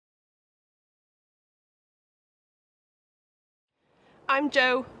I'm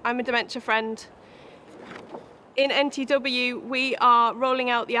Jo, I'm a Dementia Friend. In NTW we are rolling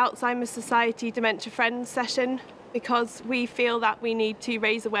out the Alzheimer's Society Dementia Friends session because we feel that we need to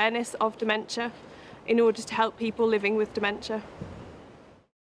raise awareness of dementia in order to help people living with dementia.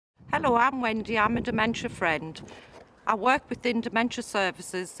 Hello, I'm Wendy, I'm a Dementia Friend. I work within Dementia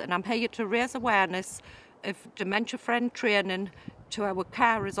Services and I'm here to raise awareness of Dementia Friend training to our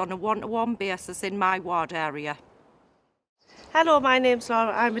carers on a one-to-one basis in my ward area. Hello, my name's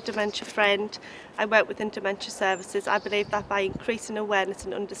Laura, I'm a Dementia Friend. I work within Dementia Services. I believe that by increasing awareness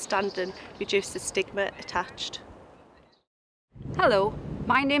and understanding, reduce the stigma attached. Hello,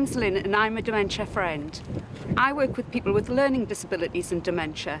 my name's Lynn and I'm a Dementia Friend. I work with people with learning disabilities and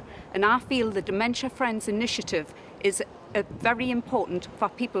dementia, and I feel the Dementia Friends initiative is very important for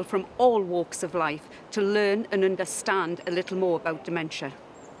people from all walks of life to learn and understand a little more about dementia.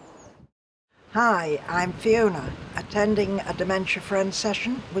 Hi, I'm Fiona. Attending a Dementia Friend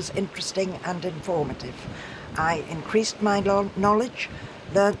session was interesting and informative. I increased my knowledge,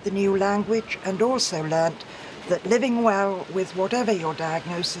 learnt the new language, and also learnt that living well with whatever your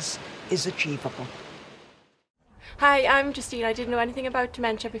diagnosis is achievable. Hi, I'm Justine. I didn't know anything about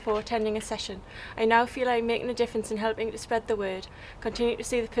dementia before attending a session. I now feel I'm making a difference in helping to spread the word, continue to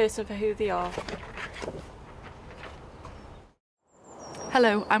see the person for who they are.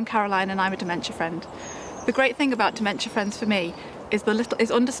 Hello, I'm Caroline and I'm a Dementia Friend. The great thing about Dementia Friends for me is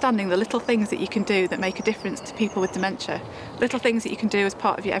understanding the little things that you can do that make a difference to people with dementia, little things that you can do as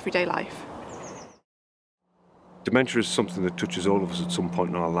part of your everyday life. Dementia is something that touches all of us at some point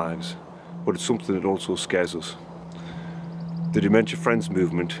in our lives, but it's something that also scares us. The Dementia Friends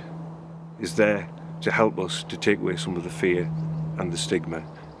movement is there to help us to take away some of the fear and the stigma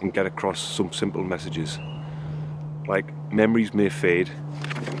and get across some simple messages. Like, memories may fade,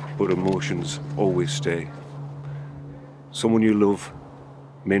 but emotions always stay. Someone you love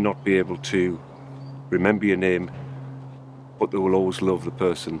may not be able to remember your name, but they will always love the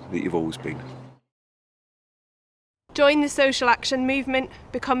person that you've always been. Join the social action movement,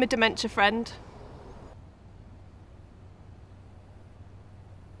 become a Dementia Friend.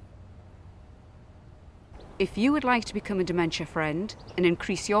 If you would like to become a Dementia Friend and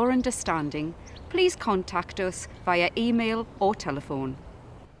increase your understanding, please contact us via email or telephone.